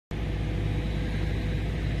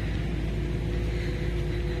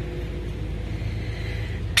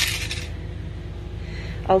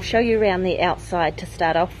I'll show you around the outside to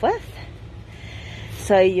start off with.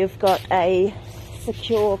 So you've got a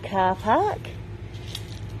secure car park.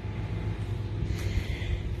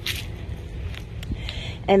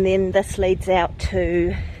 And then this leads out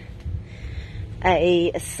to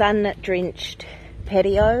a sun-drenched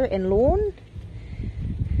patio and lawn.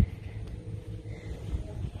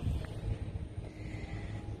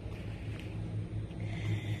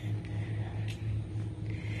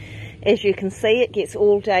 As you can see, it gets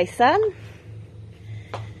all day sun.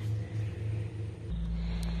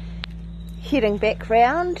 Heading back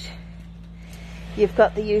round, you've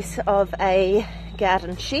got the use of a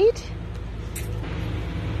garden shed.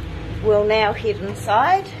 We'll now head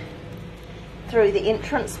inside through the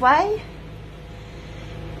entranceway.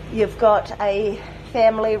 You've got a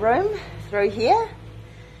family room through here.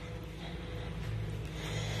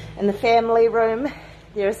 In the family room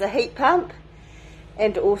there is a heat pump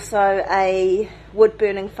and also a wood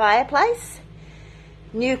burning fireplace,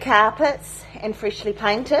 new carpets and freshly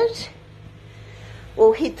painted.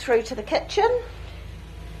 We'll head through to the kitchen.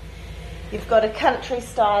 You've got a country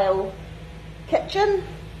style kitchen.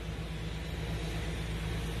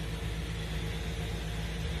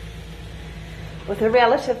 With a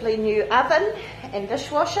relatively new oven and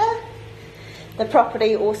dishwasher. The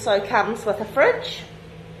property also comes with a fridge.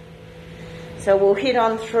 So we'll head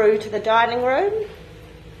on through to the dining room.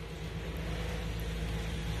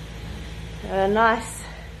 A nice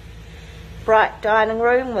bright dining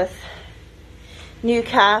room with new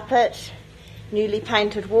carpet, newly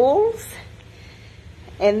painted walls,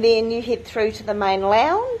 and then you head through to the main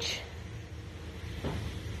lounge.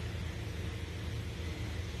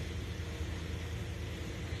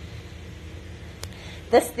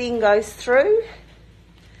 This then goes through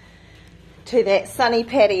to that sunny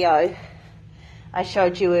patio I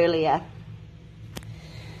showed you earlier.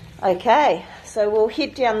 Okay, so we'll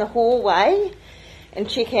head down the hallway and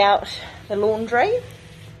check out the laundry.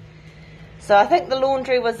 So I think the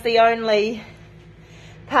laundry was the only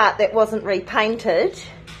part that wasn't repainted.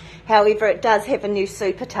 However, it does have a new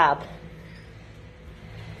super tub.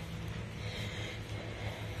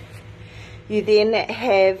 You then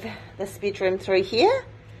have this bedroom through here.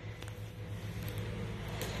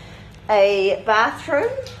 A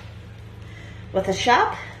bathroom with a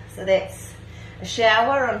shop. So that's a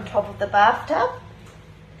shower on top of the bathtub.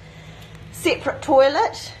 Separate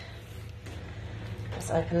toilet.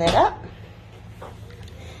 Just open that up.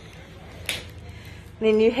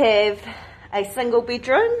 Then you have a single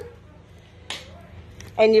bedroom,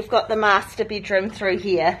 and you've got the master bedroom through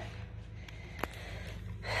here.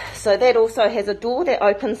 So that also has a door that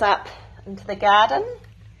opens up into the garden,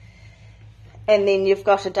 and then you've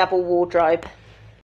got a double wardrobe.